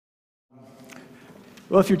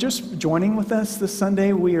Well, if you're just joining with us this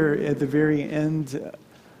Sunday, we are at the very end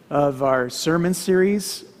of our sermon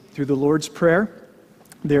series through the Lord's Prayer.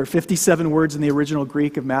 There are 57 words in the original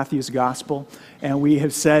Greek of Matthew's Gospel, and we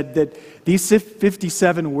have said that these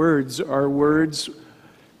 57 words are words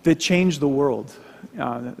that change the world.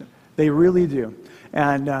 They really do.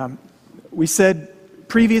 And we said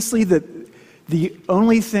previously that the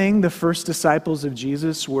only thing the first disciples of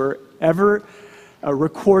Jesus were ever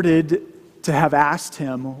recorded to have asked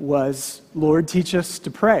him was, "Lord, teach us to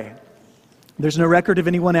pray." There's no record of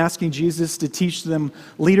anyone asking Jesus to teach them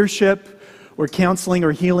leadership or counseling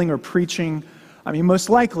or healing or preaching. I mean, most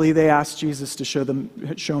likely they asked Jesus to show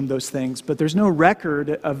them those things, but there's no record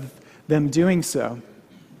of them doing so.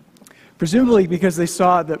 Presumably because they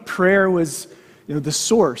saw that prayer was, the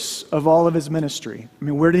source of all of his ministry. I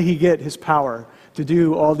mean, where did he get his power to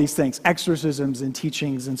do all these things, exorcisms and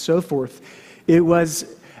teachings and so forth? It was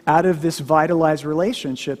out of this vitalized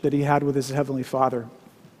relationship that he had with his Heavenly Father.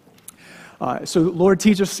 So, Lord,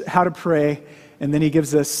 teach us how to pray, and then he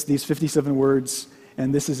gives us these 57 words,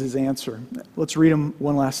 and this is his answer. Let's read them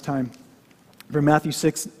one last time. From Matthew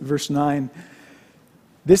 6, verse 9.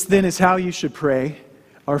 "This then is how you should pray.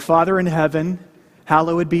 Our Father in heaven,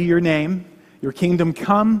 hallowed be your name. Your kingdom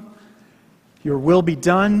come, your will be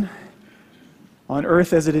done on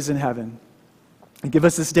earth as it is in heaven. And give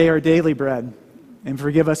us this day our daily bread, and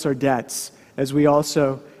forgive us our debts, as we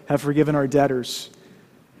also have forgiven our debtors.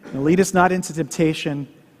 And lead us not into temptation,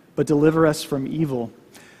 but deliver us from evil."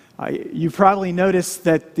 You've probably noticed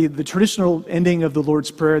that the traditional ending of the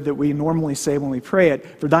Lord's Prayer that we normally say when we pray it,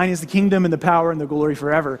 "For thine is the kingdom and the power and the glory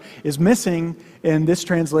forever," is missing in this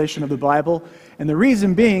translation of the Bible. And the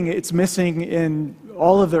reason being, it's missing in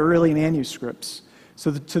all of the early manuscripts.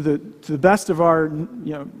 So to the best of our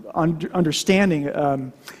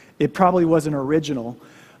understanding, it probably wasn't original.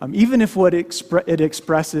 Even if what it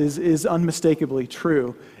expresses is unmistakably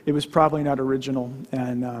true, it was probably not original,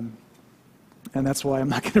 and that's why I'm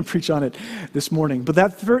not going to preach on it this morning. But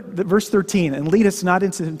that verse 13, "And lead us not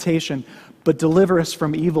into temptation, but deliver us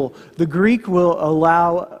from evil." The Greek will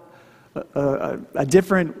allow a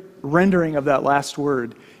different rendering of that last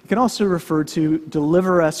word. It can also refer to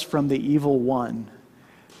 "deliver us from the evil one,"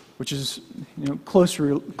 which is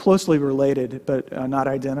closely related, but not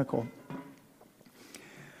identical.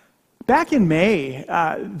 Back in May,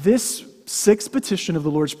 this sixth petition of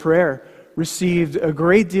the Lord's Prayer received a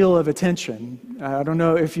great deal of attention. I don't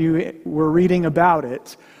know if you were reading about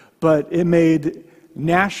it, but it made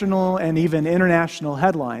national and even international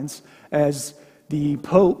headlines as the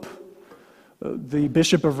Pope, the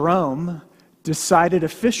Bishop of Rome, decided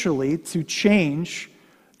officially to change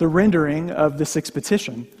the rendering of the sixth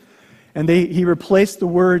petition. And he replaced the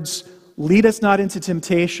words, "Lead us not into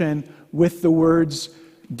temptation," with the words,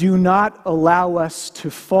 "Do not allow us to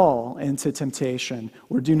fall into temptation,"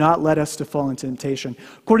 or "Do not let us to fall into temptation."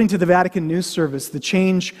 According to the Vatican News Service, the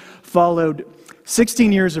change followed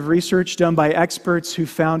 16 years of research done by experts who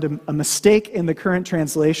found a mistake in the current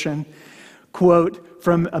translation, quote,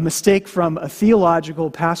 "from a mistake from a theological,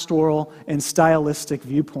 pastoral, and stylistic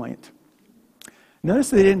viewpoint." Notice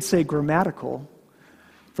they didn't say grammatical,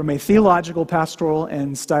 "from a theological, pastoral,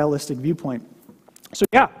 and stylistic viewpoint." So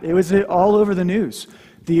yeah, it was all over the news.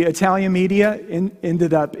 The Italian media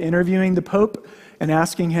ended up interviewing the Pope and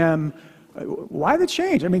asking him, why the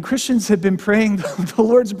change? I mean, Christians have been praying the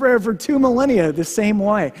Lord's Prayer for 2 millennia the same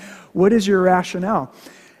way. What is your rationale?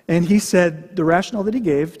 And he said the rationale that he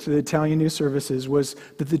gave to the Italian news services was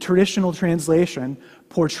that the traditional translation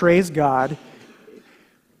portrays God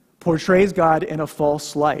in a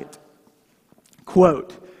false light.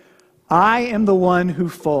 Quote, "I am the one who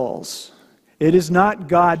falls. It is not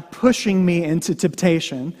God pushing me into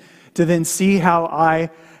temptation to then see how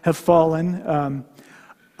I have fallen.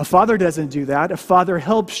 A father doesn't do that. A father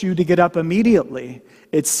helps you to get up immediately.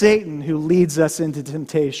 It's Satan who leads us into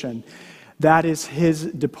temptation. That is his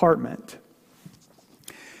department."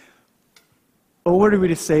 Well, what are we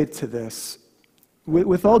to say to this?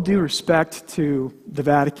 With all due respect to the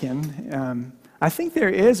Vatican, I think there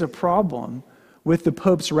is a problem with the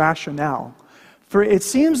Pope's rationale. For it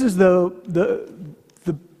seems as though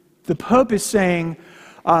the Pope is saying,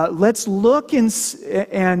 let's look and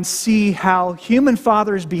see how human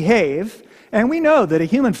fathers behave. And we know that a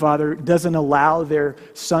human father doesn't allow their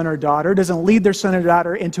son or daughter, doesn't lead their son or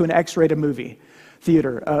daughter into an X-rated movie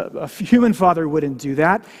theater. A human father wouldn't do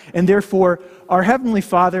that. And therefore, our Heavenly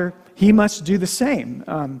Father, he must do the same.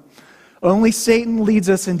 Only Satan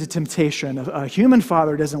leads us into temptation. A human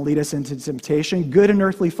father doesn't lead us into temptation. Good and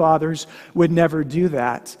earthly fathers would never do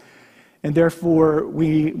that. And therefore,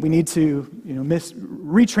 we need to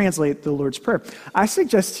retranslate the Lord's Prayer. I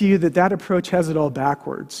suggest to you that that approach has it all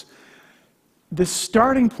backwards. The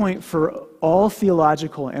starting point for all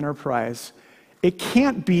theological enterprise, it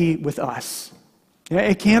can't be with us.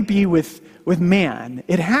 It can't be with man.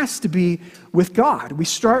 It has to be with God. We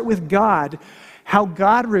start with God, how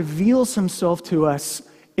God reveals himself to us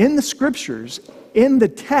in the scriptures, in the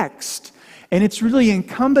text, and it's really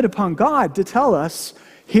incumbent upon God to tell us,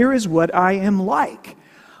 here is what I am like.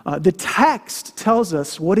 The text tells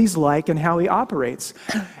us what he's like and how he operates.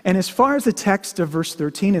 And as far as the text of verse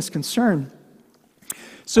 13 is concerned,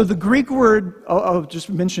 so the Greek word, I'll just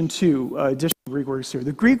mention two additional Greek words here.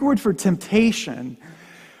 The Greek word for temptation,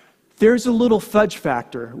 there's a little fudge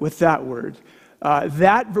factor with that word.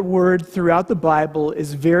 That word throughout the Bible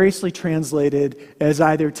is variously translated as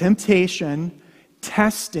either temptation,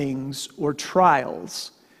 testings, or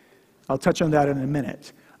trials. I'll touch on that in a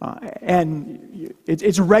minute. And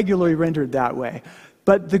it's regularly rendered that way.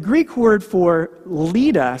 But the Greek word for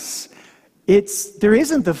lead us, there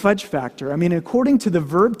isn't the fudge factor. I mean, according to the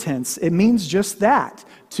verb tense, it means just that,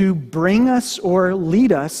 to bring us or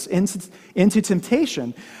lead us into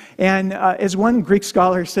temptation. And as one Greek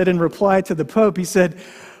scholar said in reply to the Pope, he said,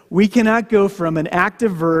 we cannot go from an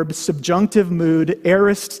active verb, subjunctive mood,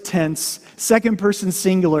 aorist tense, second person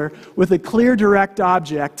singular, with a clear direct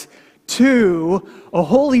object, to a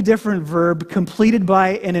wholly different verb completed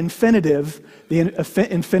by an infinitive, the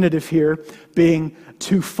infinitive here being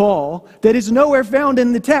to fall, that is nowhere found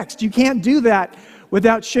in the text. You can't do that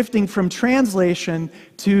without shifting from translation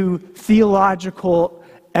to theological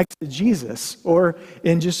exegesis, or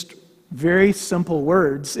in just very simple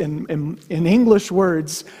words, in English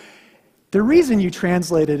words. The reason you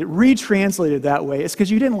retranslated that way is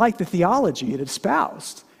because you didn't like the theology it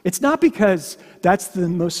espoused. It's not because that's the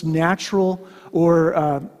most natural,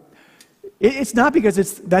 or it's not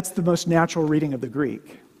because that's the most natural reading of the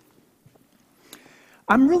Greek.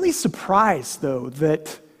 I'm really surprised, though,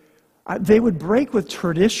 that they would break with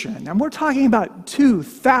tradition. And we're talking about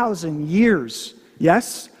 2,000 years,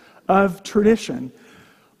 yes, of tradition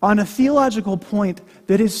on a theological point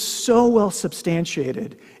that is so well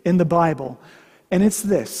substantiated in the Bible. And it's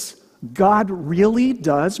this: God really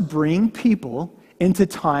does bring people into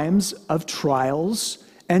times of trials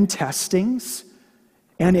and testings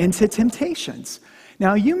and into temptations.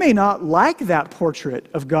 Now, you may not like that portrait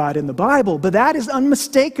of God in the Bible, but that is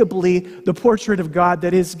unmistakably the portrait of God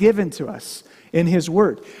that is given to us in his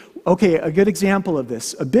word. Okay, a good example of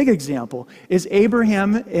this, a big example, is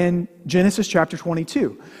Abraham in Genesis chapter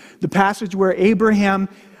 22. The passage where Abraham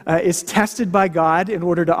is tested by God in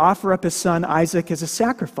order to offer up his son Isaac as a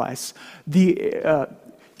sacrifice.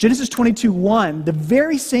 Genesis 22:1, the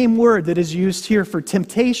very same word that is used here for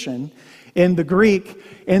temptation in the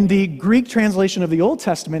Greek translation of the Old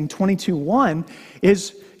Testament, 22:1,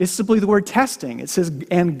 is simply the word testing. It says,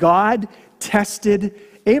 and God tested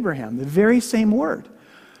Abraham, the very same word.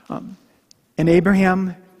 And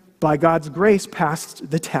Abraham, by God's grace, passed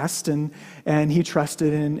the test, and he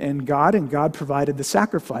trusted in God, and God provided the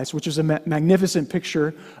sacrifice, which is a magnificent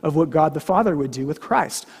picture of what God the Father would do with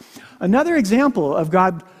Christ. Another example of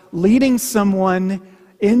God leading someone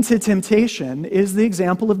into temptation is the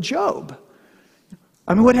example of Job.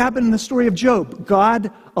 I mean, what happened in the story of Job?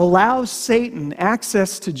 God allows Satan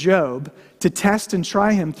access to Job to test and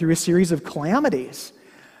try him through a series of calamities.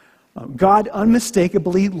 God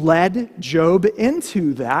unmistakably led Job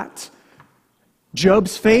into that.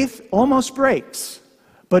 Job's faith almost breaks,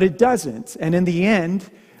 but it doesn't. And in the end,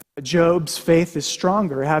 Job's faith is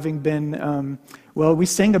stronger, having been, we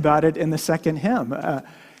sing about it in the second hymn.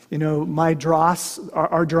 Our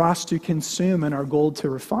dross to consume and our gold to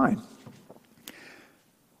refine.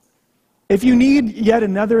 If you need yet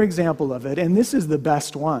another example of it, and this is the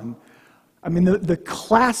best one, I mean, the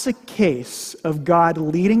classic case of God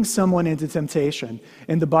leading someone into temptation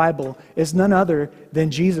in the Bible is none other than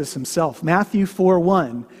Jesus himself. Matthew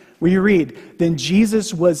 4:1, where you read, then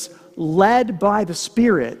Jesus was led by the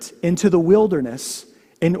Spirit into the wilderness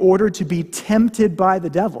in order to be tempted by the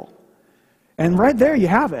devil. And right there you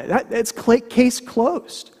have it. That's case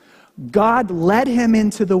closed. God led him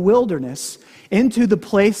into the wilderness, into the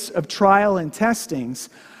place of trial and testings.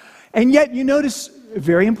 And yet you notice a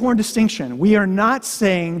very important distinction. We are not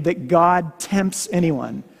saying that God tempts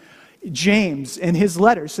anyone. James, in his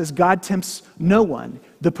letter, says God tempts no one.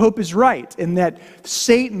 The Pope is right in that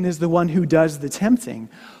Satan is the one who does the tempting.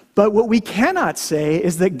 But what we cannot say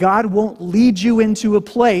is that God won't lead you into a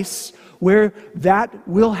place where that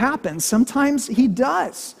will happen. Sometimes he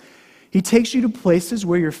does. He takes you to places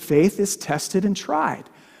where your faith is tested and tried.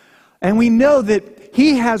 And we know that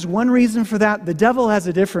he has one reason for that. The devil has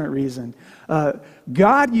a different reason.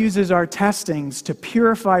 God uses our testings to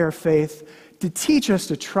purify our faith, to teach us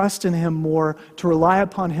to trust in him more, to rely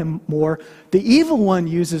upon him more. The evil one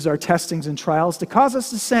uses our testings and trials to cause us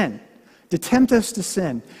to sin, to tempt us to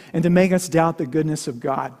sin, and to make us doubt the goodness of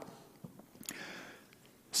God.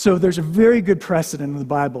 So there's a very good precedent in the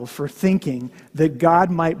Bible for thinking that God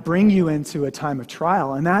might bring you into a time of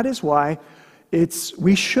trial, and that is why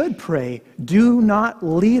we should pray, do not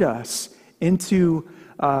lead us into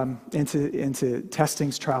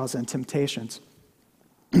testings, trials, and temptations.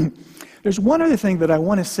 There's one other thing that I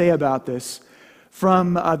want to say about this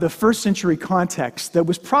from the first century context that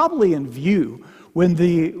was probably in view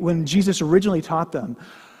when Jesus originally taught them.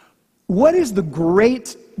 What is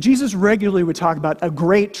Jesus regularly would talk about a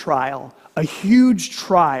great trial, a huge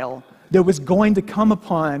trial that was going to come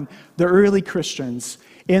upon the early Christians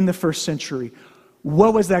in the first century.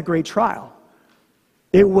 What was that great trial?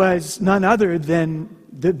 It was none other than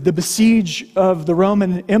the besiege of the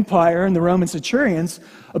Roman Empire and the Roman centurions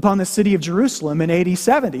upon the city of Jerusalem in AD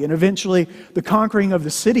 70, and eventually the conquering of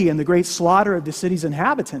the city and the great slaughter of the city's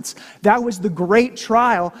inhabitants. That was the great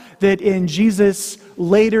trial that in Jesus'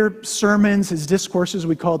 later sermons, his discourses,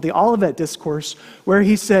 we call it the Olivet Discourse, where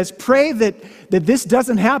he says, pray that this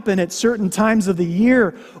doesn't happen at certain times of the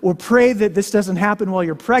year, or pray that this doesn't happen while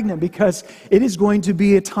you're pregnant, because it is going to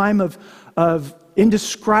be a time of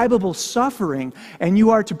indescribable suffering, and you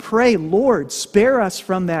are to pray, Lord, spare us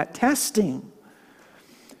from that testing.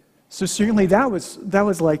 So certainly that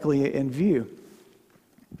was likely in view.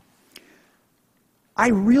 I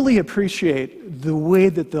really appreciate the way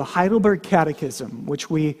that the Heidelberg Catechism, which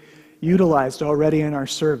we utilized already in our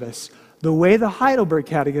service, the way the Heidelberg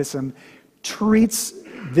Catechism treats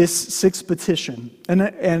this sixth petition,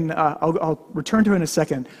 and I'll return to it in a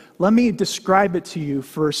second. Let me describe it to you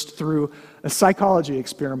first through a psychology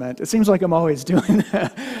experiment. It seems like I'm always doing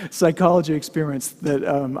psychology experiments that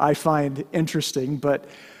I find interesting, but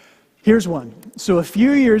here's one. So a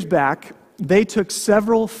few years back, they took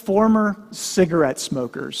several former cigarette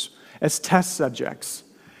smokers as test subjects.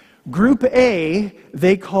 Group A,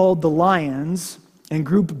 they called the lions, and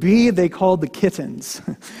Group B, they called the kittens.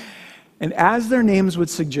 And as their names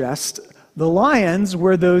would suggest, the lions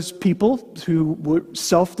were those people who were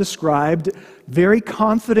self-described, very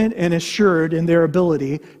confident and assured in their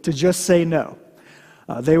ability to just say no.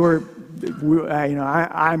 They were,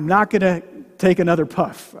 I'm not going to take another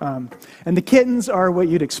puff. And the kittens are what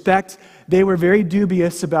you'd expect. They were very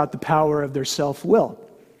dubious about the power of their self-will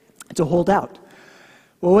to hold out.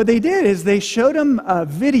 Well, what they did is they showed them a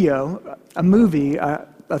video, a movie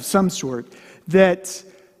of some sort, that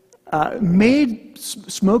made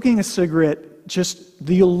smoking a cigarette, just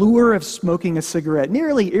the allure of smoking a cigarette,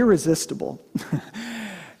 nearly irresistible.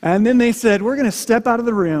 And then they said, we're going to step out of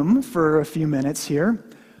the room for a few minutes here,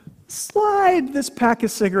 slide this pack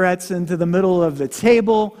of cigarettes into the middle of the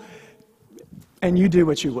table, and you do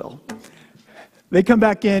what you will. They come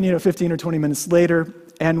back in, 15 or 20 minutes later,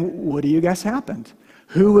 and what do you guess happened?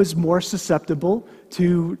 Who was more susceptible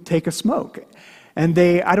to take a smoke? And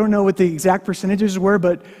I don't know what the exact percentages were,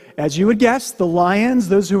 but as you would guess, the lions,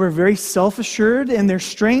 those who were very self-assured in their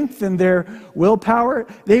strength and their willpower,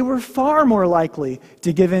 they were far more likely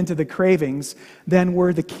to give in to the cravings than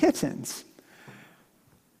were the kittens.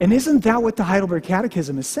 And isn't that what the Heidelberg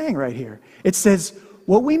Catechism is saying right here? It says,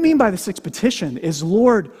 what we mean by the sixth petition is,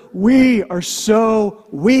 Lord, we are so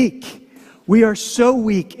weak. We are so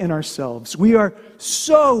weak in ourselves. We are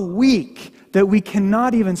so weak that we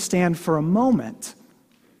cannot even stand for a moment.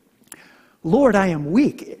 Lord, I am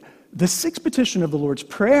weak. The sixth petition of the Lord's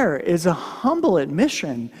Prayer is a humble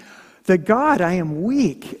admission that, God, I am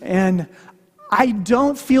weak, and I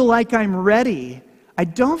don't feel like I'm ready. I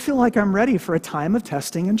don't feel like I'm ready for a time of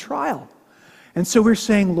testing and trial. And so we're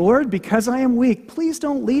saying, Lord, because I am weak, please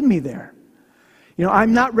don't lead me there.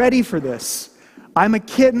 I'm not ready for this. I'm a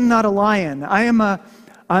kitten, not a lion. I'm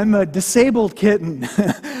a disabled kitten,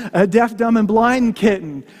 a deaf, dumb, and blind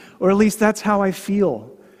kitten, or at least that's how I feel.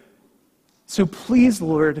 So please,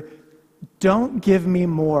 Lord, don't give me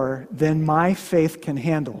more than my faith can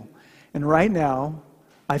handle. And right now,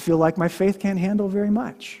 I feel like my faith can't handle very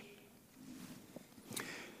much.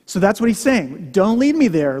 So that's what he's saying. Don't lead me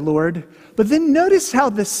there, Lord. But then notice how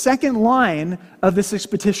the second line of the sixth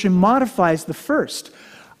petition modifies the first.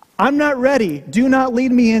 I'm not ready. Do not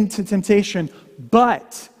lead me into temptation.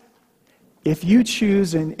 But if you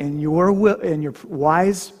choose in your will, in your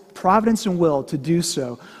wise providence and will to do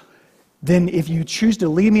so, then if you choose to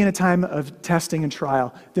lead me in a time of testing and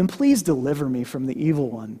trial, then please deliver me from the evil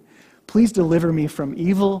one. Please deliver me from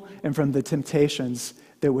evil and from the temptations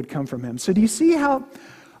that would come from him. So do you see how,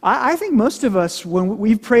 I think most of us, when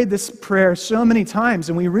we've prayed this prayer so many times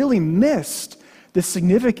and we really missed the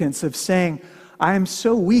significance of saying, I am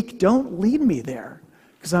so weak, don't lead me there,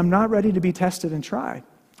 because I'm not ready to be tested and tried.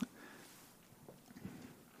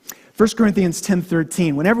 1 Corinthians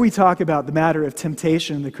 10:13, whenever we talk about the matter of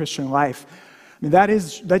temptation in the Christian life, I mean,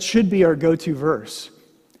 that should be our go-to verse.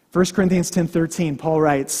 1 Corinthians 10:13, Paul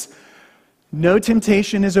writes, no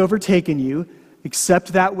temptation has overtaken you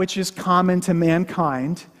except that which is common to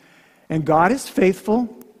mankind, and God is faithful.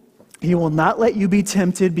 He will not let you be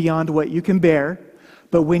tempted beyond what you can bear,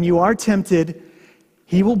 but when you are tempted,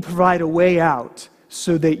 he will provide a way out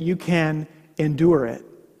so that you can endure it.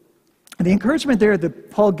 And the encouragement there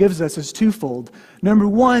that Paul gives us is twofold. Number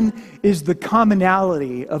one is the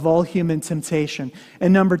commonality of all human temptation.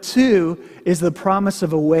 And number two is the promise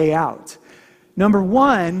of a way out. Number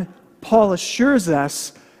one, Paul assures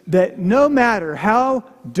us that no matter how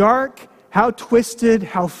dark, how twisted,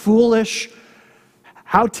 how foolish,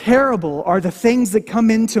 how terrible are the things that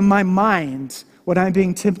come into my mind when I'm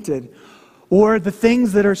being tempted, or the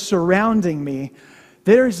things that are surrounding me,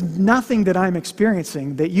 there's nothing that I'm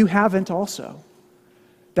experiencing that you haven't also.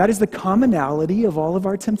 That is the commonality of all of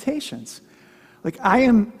our temptations. Like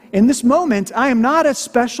in this moment, I am not a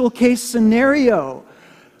special case scenario.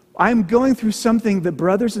 I'm going through something that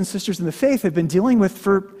brothers and sisters in the faith have been dealing with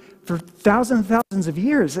for thousands and thousands of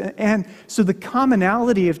years. And so the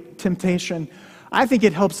commonality of temptation, I think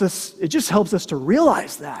it just helps us to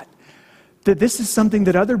realize that this is something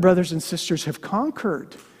that other brothers and sisters have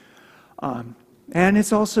conquered. And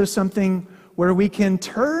it's also something where we can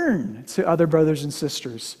turn to other brothers and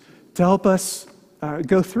sisters to help us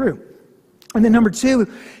go through. And then number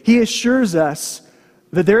two, he assures us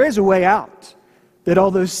that there is a way out. That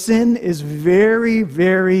although sin is very,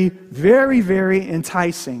 very, very, very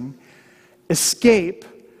enticing, escape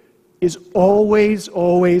is always,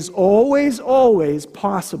 always, always, always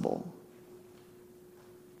possible.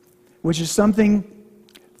 Which is something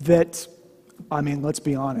that, let's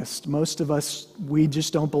be honest, most of us, we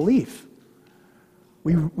just don't believe.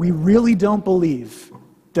 We really don't believe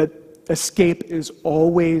that escape is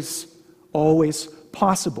always, always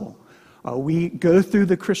possible. We go through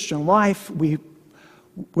the Christian life,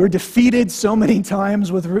 we're defeated so many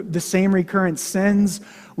times with the same recurrent sins.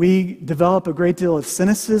 We develop a great deal of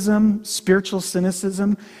cynicism, spiritual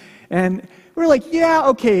cynicism, and we're like, yeah,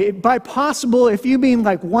 okay, by possible, if you mean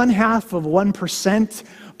like 0.5%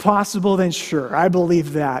 possible, then sure, I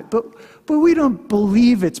believe that. But we don't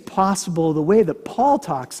believe it's possible the way that Paul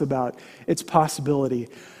talks about its possibility.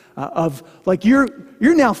 Of like you're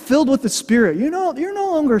now filled with the Spirit. You're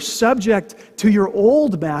no longer subject to your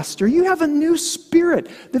old master. You have a new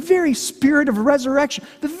spirit, the very Spirit of resurrection,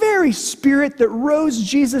 the very Spirit that rose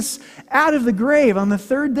Jesus out of the grave on the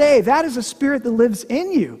third day. That is a Spirit that lives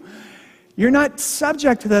in you. You're not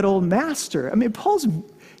subject to that old master.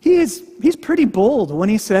 He's pretty bold when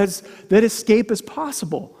he says that escape is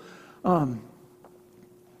possible, and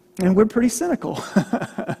we're pretty cynical.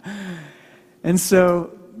 And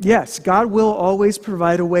so, yes, God will always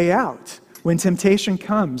provide a way out. When temptation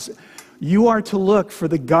comes, you are to look for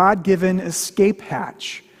the God-given escape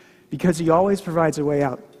hatch because he always provides a way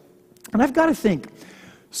out. And I've got to think,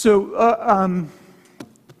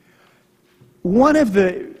 one of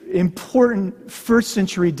the important first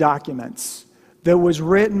century documents that was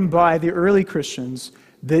written by the early Christians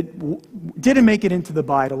that didn't make it into the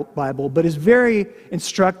Bible, but is very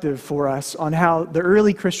instructive for us on how the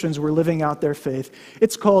early Christians were living out their faith.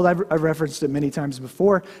 It's called, I've referenced it many times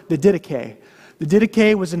before, the Didache. The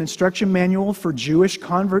Didache was an instruction manual for Jewish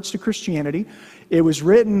converts to Christianity. It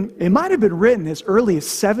might have been written as early as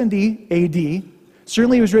 70 AD.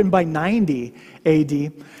 Certainly it was written by 90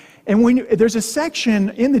 AD. And there's a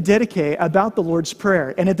section in the Didache about the Lord's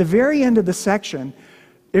Prayer, and at the very end of the section,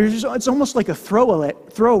 it's almost like a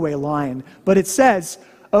throwaway line, but it says,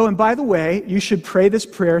 oh, and by the way, you should pray this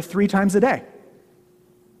prayer 3 times a day.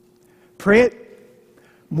 Pray it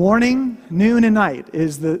morning, noon, and night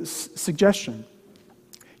is the suggestion.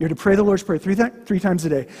 You're to pray the Lord's Prayer three times a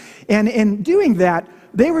day. And in doing that,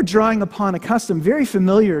 they were drawing upon a custom very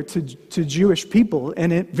familiar to Jewish people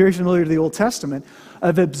and very familiar to the Old Testament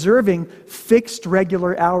of observing fixed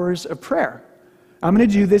regular hours of prayer. I'm going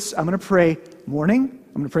to do this. I'm going to pray morning.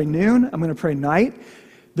 I'm going to pray noon. I'm going to pray night.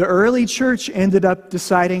 The early church ended up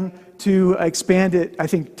deciding to expand it, I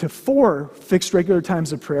think, to 4 fixed regular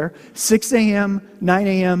times of prayer, 6 a.m., 9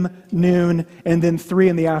 a.m., noon, and then 3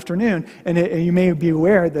 in the afternoon. And you may be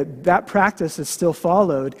aware that practice is still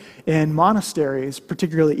followed in monasteries,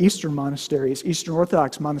 particularly Eastern monasteries, Eastern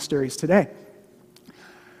Orthodox monasteries today.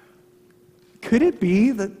 could it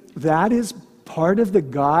be that that is part of the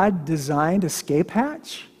God-designed escape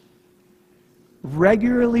hatch?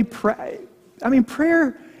 Regularly pray. I mean,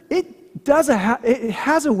 prayer, it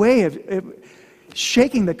has a way of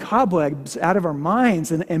shaking the cobwebs out of our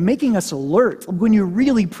minds and making us alert. When you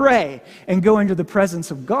really pray and go into the presence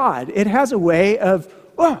of God, it has a way of,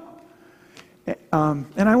 and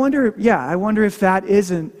I wonder if that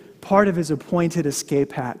isn't part of his appointed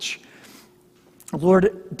escape hatch.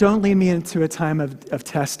 Lord, don't lead me into a time of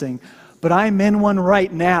testing, but I'm in one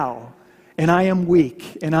right now, and I am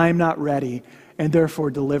weak, and I am not ready, and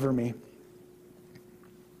therefore deliver me.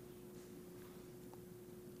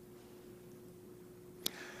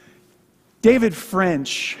 David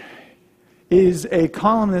French is a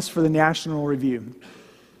columnist for the National Review.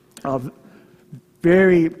 A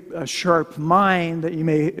very sharp mind that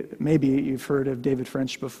maybe you've heard of David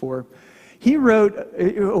French before. He wrote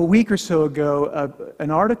a week or so ago an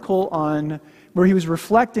article where he was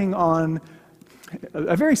reflecting on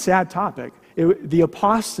a very sad topic, the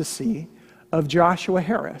apostasy of Joshua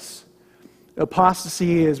Harris.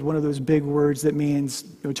 Apostasy is one of those big words that means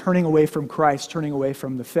turning away from Christ, turning away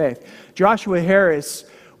from the faith. Joshua Harris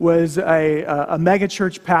was a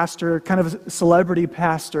megachurch pastor, kind of a celebrity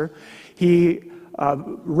pastor. He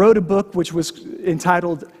wrote a book which was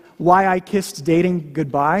entitled Why I Kissed Dating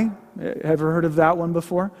Goodbye. Ever heard of that one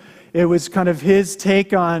before? It was kind of his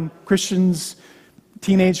take on Christians.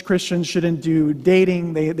 Teenage Christians shouldn't do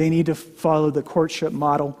dating. They need to follow the courtship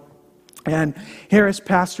model. And Harris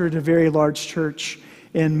pastored a very large church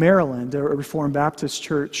in Maryland, a Reformed Baptist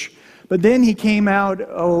church. But then he came out,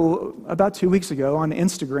 about 2 weeks ago on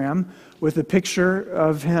Instagram with a picture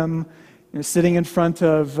of him sitting in front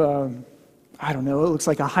of, it looks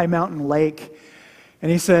like a high mountain lake. And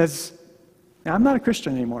he says, I'm not a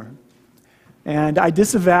Christian anymore. And I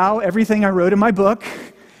disavow everything I wrote in my book.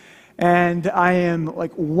 And I am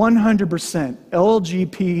like 100%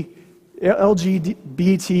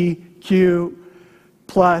 LGBTQ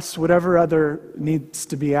plus whatever other needs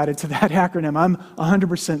to be added to that acronym. I'm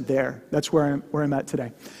 100% there. That's where I'm at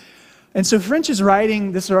today. And so French is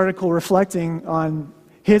writing this article reflecting on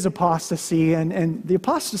his apostasy and the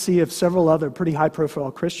apostasy of several other pretty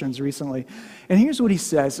high-profile Christians recently. And here's what he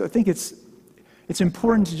says. I think it's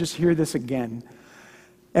important to just hear this again.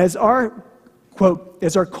 As our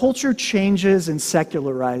culture changes and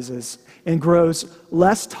secularizes and grows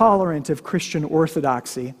less tolerant of Christian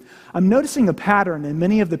orthodoxy, I'm noticing a pattern in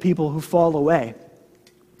many of the people who fall away.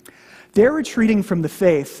 They're retreating from the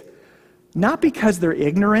faith not because they're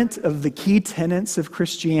ignorant of the key tenets of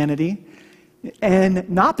Christianity, and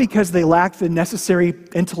not because they lack the necessary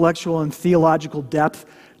intellectual and theological depth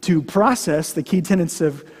to process the key tenets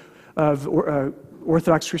of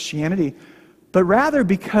Orthodox Christianity, but rather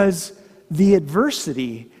because the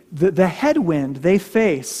adversity, the headwind they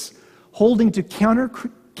face holding to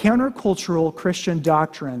countercultural Christian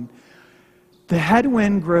doctrine, the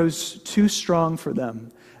headwind grows too strong for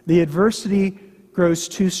them. The adversity grows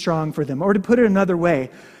too strong for them. Or to put it another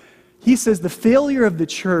way, he says the failure of the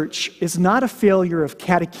church is not a failure of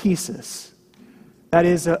catechesis, that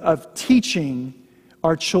is, of teaching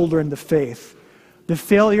our children the faith. The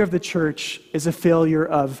failure of the church is a failure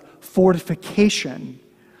of fortification,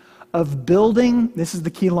 of building, this is the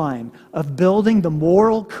key line, of building the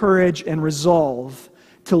moral courage and resolve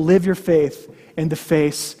to live your faith in the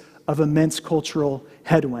face of immense cultural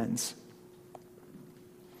headwinds.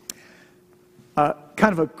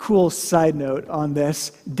 Kind of a cool side note on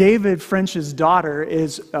this. David French's daughter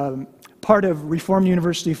is part of Reformed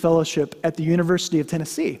University Fellowship at the University of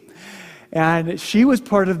Tennessee. And she was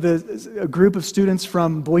part of a group of students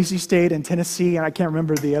from Boise State and Tennessee, and I can't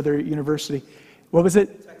remember the other university. What was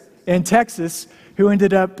it? In Texas, who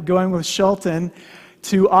ended up going with Shelton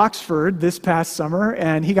to Oxford this past summer,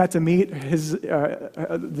 and he got to meet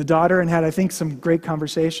the daughter and had, I think, some great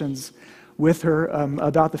conversations with her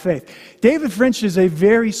about the faith. David French is a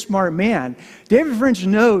very smart man. David French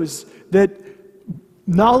knows that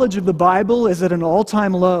knowledge of the Bible is at an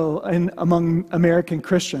all-time low among American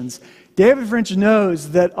Christians. David French knows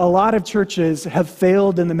that a lot of churches have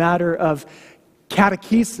failed in the matter of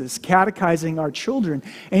catechesis, catechizing our children.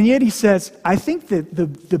 And yet he says, I think that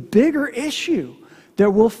the bigger issue that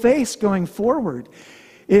we'll face going forward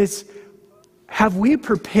is, have we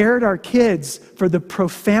prepared our kids for the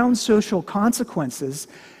profound social consequences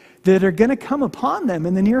that are going to come upon them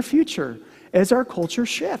in the near future as our culture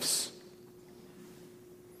shifts?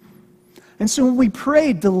 And so when we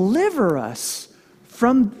pray, deliver us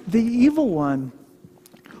from the evil one,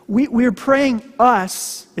 we're praying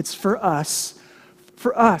us, it's for us,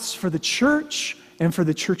 for the church and for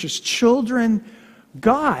the church's children.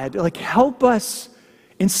 God, help us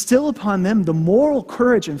instill upon them the moral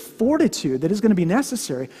courage and fortitude that is going to be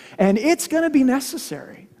necessary. And it's going to be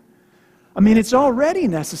necessary. It's already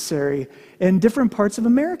necessary in different parts of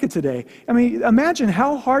America today. Imagine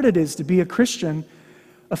how hard it is to be a Christian,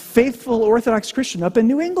 a faithful Orthodox Christian up in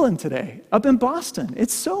New England today, up in Boston.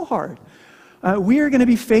 It's so hard. We're going to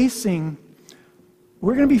be facing,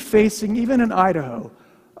 even in Idaho,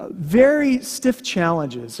 very stiff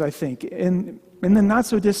challenges, I think, in the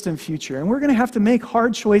not-so-distant future. And we're going to have to make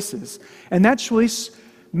hard choices. And that choice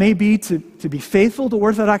may be to be faithful to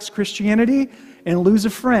Orthodox Christianity and lose a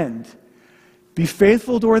friend. Be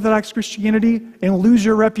faithful to Orthodox Christianity and lose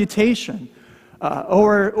your reputation,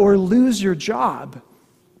 or lose your job.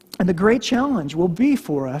 And the great challenge will be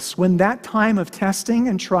for us when that time of testing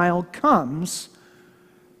and trial comes,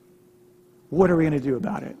 what are we going to do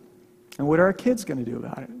about it? And what are our kids going to do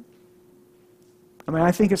about it?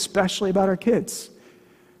 I think especially about our kids,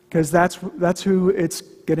 because that's who it's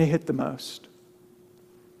going to hit the most.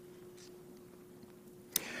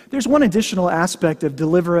 There's one additional aspect of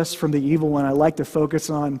deliver us from the evil one I like to focus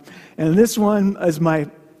on, and this one is my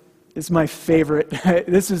favorite.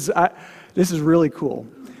 This is really cool.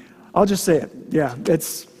 I'll just say it. Yeah,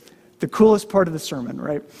 it's the coolest part of the sermon,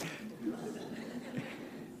 right?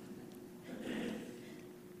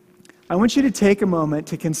 I want you to take a moment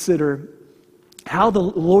to consider how the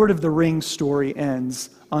Lord of the Rings story ends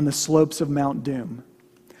on the slopes of Mount Doom.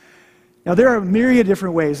 Now, there are a myriad of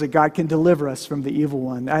different ways that God can deliver us from the evil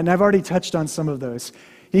one, and I've already touched on some of those.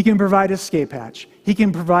 He can provide an escape hatch. He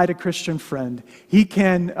can provide a Christian friend. He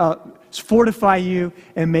can fortify you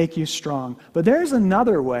and make you strong. But there's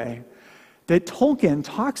another way that Tolkien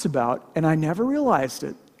talks about, and I never realized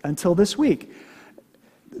it until this week.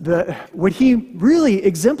 What he really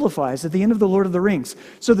exemplifies at the end of The Lord of the Rings.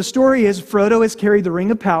 So the story is Frodo has carried the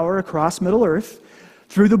Ring of Power across Middle-earth,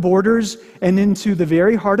 through the borders and into the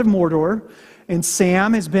very heart of Mordor, and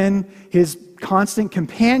Sam has been his constant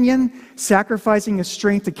companion, sacrificing his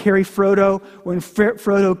strength to carry Frodo when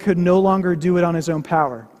Frodo could no longer do it on his own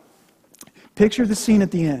power. Picture the scene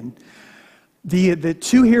at the end. The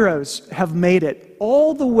two heroes have made it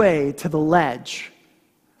all the way to the ledge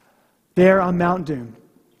there on Mount Doom.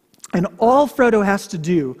 And all Frodo has to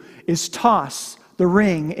do is toss the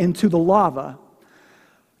ring into the lava.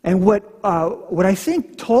 And what I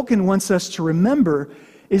think Tolkien wants us to remember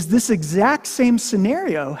is this exact same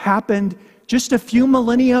scenario happened just a few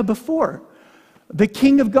millennia before. The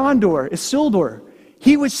king of Gondor, Isildur,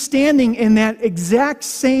 he was standing in that exact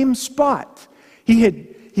same spot. He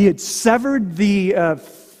had severed the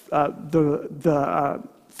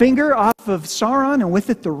finger off of Sauron, and with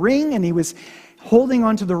it the ring, and he was holding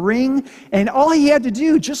onto the ring. And all he had to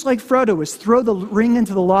do, just like Frodo, was throw the ring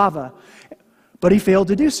into the lava. But he failed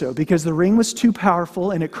to do so because the ring was too powerful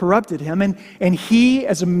and it corrupted him, and he,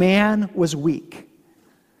 as a man, was weak.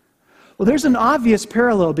 Well, there's an obvious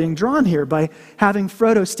parallel being drawn here by having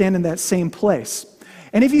Frodo stand in that same place.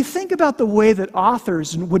 And if you think about the way that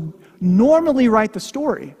authors would normally write the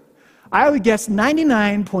story, I would guess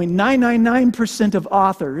 99.999% of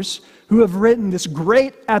authors who have written this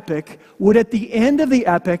great epic would, at the end of the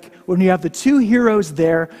epic, when you have the two heroes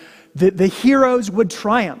there, the heroes would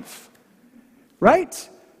triumph. Right?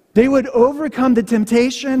 They would overcome the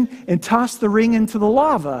temptation and toss the ring into the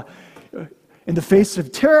lava. In the face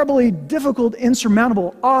of terribly difficult,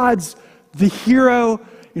 insurmountable odds, the hero,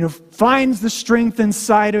 finds the strength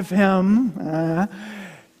inside of him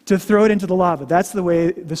to throw it into the lava. That's the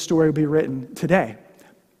way the story will be written today.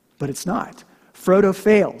 But it's not. Frodo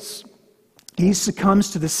fails. He succumbs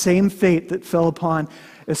to the same fate that fell upon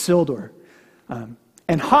Isildur.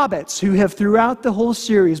 And hobbits, who have throughout the whole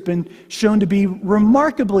series been shown to be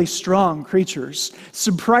remarkably strong creatures,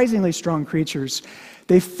 surprisingly strong creatures,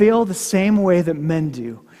 they fail the same way that men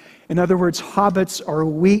do. In other words, hobbits are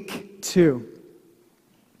weak too.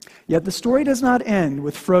 Yet the story does not end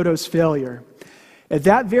with Frodo's failure. At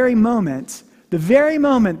that very moment, the very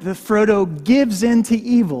moment that Frodo gives in to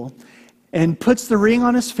evil and puts the ring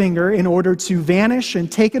on his finger in order to vanish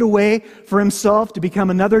and take it away for himself to become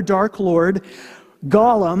another Dark Lord,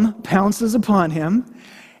 Gollum pounces upon him,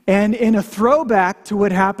 and in a throwback to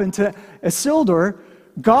what happened to Isildur,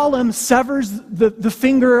 Gollum severs the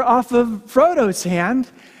finger off of Frodo's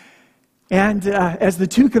hand, and as the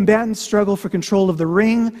two combatants struggle for control of the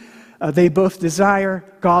ring, they both desire.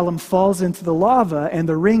 Gollum falls into the lava, and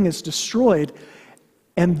the ring is destroyed,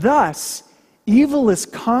 and thus evil is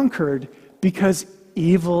conquered because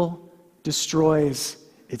evil destroys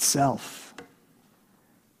itself.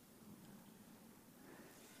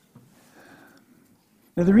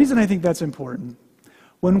 Now, the reason I think that's important,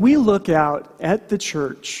 When we look out at the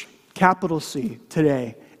church, capital C,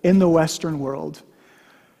 today, in the Western world,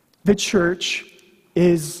 the church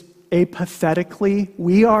is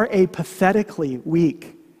we are a pathetically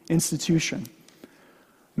weak institution.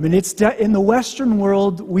 I mean, in the Western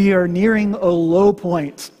world, we are nearing a low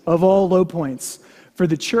point of all low points for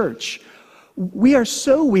the church. We are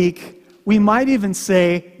so weak, we might even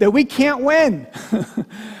say that we can't win.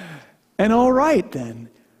 And all right, then,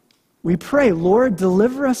 we pray, Lord,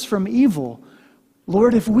 deliver us from evil.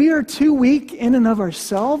 Lord, if we are too weak in and of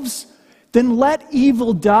ourselves, then let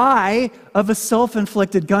evil die of a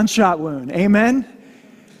self-inflicted gunshot wound. Amen?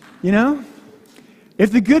 You know?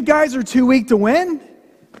 If the good guys are too weak to win,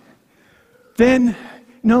 then,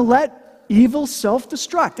 let evil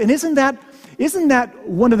self-destruct. And isn't that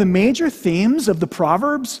one of the major themes of the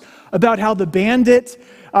Proverbs about how the bandit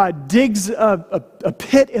digs a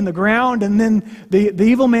pit in the ground and then the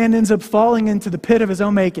evil man ends up falling into the pit of his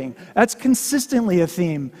own making? That's consistently a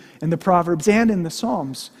theme in the Proverbs and in the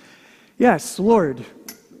Psalms. Yes, Lord,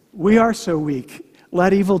 we are so weak.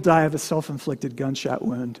 Let evil die of a self-inflicted gunshot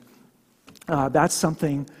wound. That's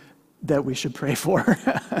something that we should pray for.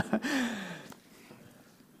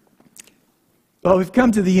 Well, we've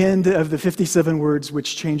come to the end of the 57 words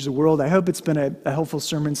which changed the world. I hope it's been a helpful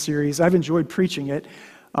sermon series. I've enjoyed preaching it.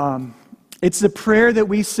 It's the prayer that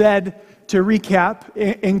we said, to recap,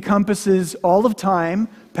 encompasses all of time,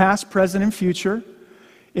 past, present, and future.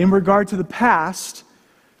 In regard to the past,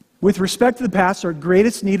 with respect to the past, our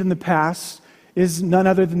greatest need in the past is none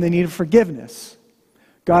other than the need of forgiveness.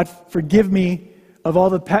 God, forgive me of all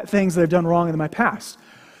the things that I've done wrong in my past.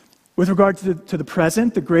 With regard to the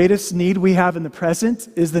present, the greatest need we have in the present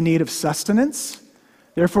is the need of sustenance.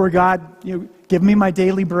 Therefore, God, give me my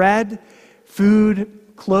daily bread, food,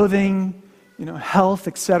 clothing, health,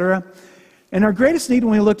 etc. And our greatest need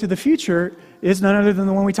when we look to the future is none other than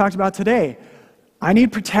the one we talked about today. I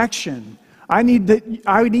need protection. I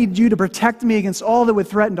need you to protect me against all that would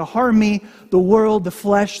threaten to harm me. The world, the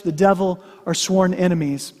flesh, the devil are sworn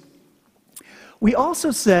enemies. We also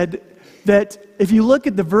said that if you look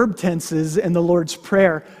at the verb tenses in the Lord's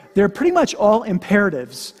Prayer, they're pretty much all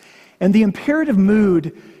imperatives. And the imperative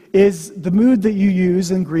mood is the mood that you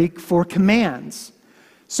use in Greek for commands.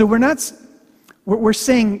 So we're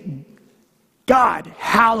saying, God,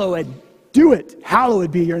 hallowed, do it,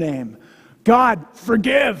 hallowed be your name. God,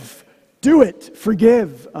 forgive, do it,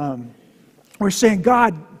 forgive. We're saying,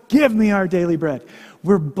 God, give me our daily bread.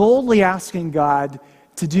 We're boldly asking God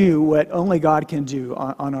to do what only God can do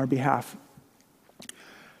on our behalf.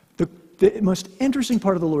 The most interesting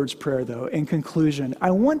part of the Lord's Prayer, though, in conclusion,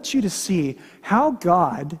 I want you to see how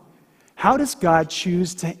does God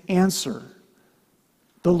choose to answer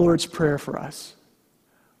the Lord's Prayer for us?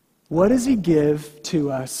 What does He give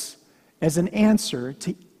to us as an answer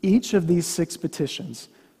to each of these 6 petitions?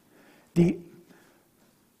 He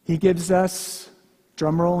gives us,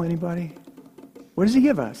 drum roll, anybody? What does He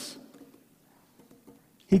give us?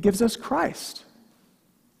 He gives us Christ.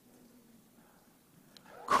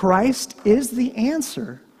 Christ is the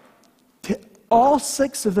answer to all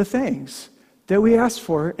 6 of the things that we ask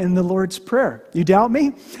for in the Lord's Prayer. You doubt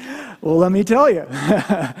me? Well, let me tell you.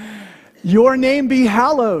 Your name be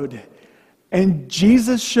hallowed. And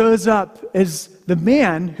Jesus shows up as the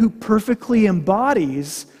man who perfectly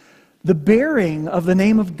embodies the bearing of the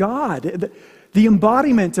name of God, the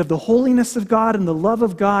embodiment of the holiness of God and the love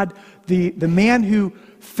of God, the man who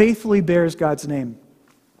faithfully bears God's name.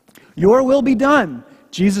 Your will be done.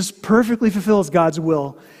 Jesus perfectly fulfills God's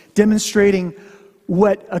will, demonstrating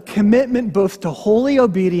what a commitment both to holy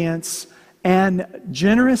obedience and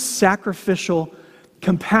generous sacrificial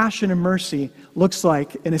compassion and mercy looks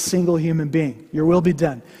like in a single human being. Your will be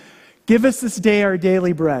done. Give us this day our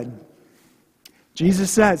daily bread.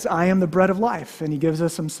 Jesus says, I am the bread of life, and He gives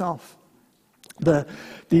us Himself.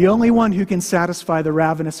 The only one who can satisfy the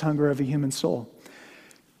ravenous hunger of a human soul.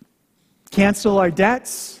 Cancel our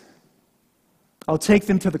debts. I'll take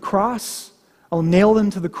them to the cross. I'll nail them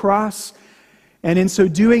to the cross. And in so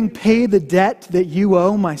doing, pay the debt that you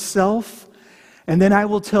owe myself. And then I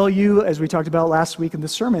will tell you, as we talked about last week in the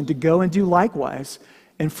sermon, to go and do likewise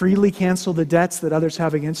and freely cancel the debts that others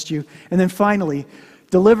have against you. And then finally,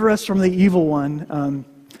 deliver us from the evil one.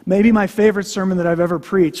 Maybe my favorite sermon that I've ever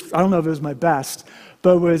preached, I don't know if it was my best,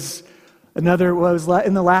 but was in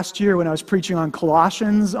the last year when I was preaching on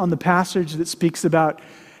Colossians, on the passage that speaks about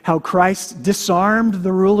how Christ disarmed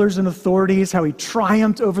the rulers and authorities, how He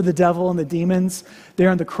triumphed over the devil and the demons there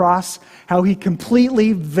on the cross, how He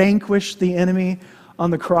completely vanquished the enemy on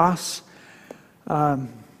the cross. And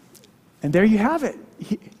there you have it.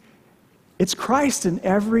 It's Christ in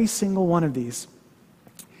every single one of these.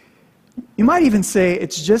 You might even say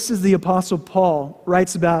it's just as the Apostle Paul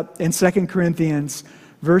writes about in 2 Corinthians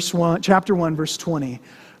chapter 1, verse 20.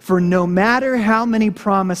 For no matter how many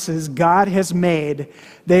promises God has made,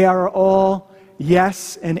 they are all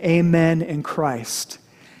yes and amen in Christ.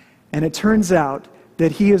 And it turns out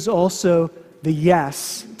that he is also the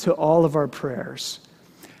yes to all of our prayers.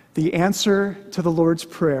 The answer to the Lord's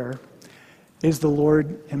Prayer is the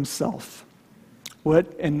Lord himself.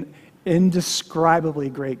 What an indescribably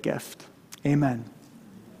great gift. Amen.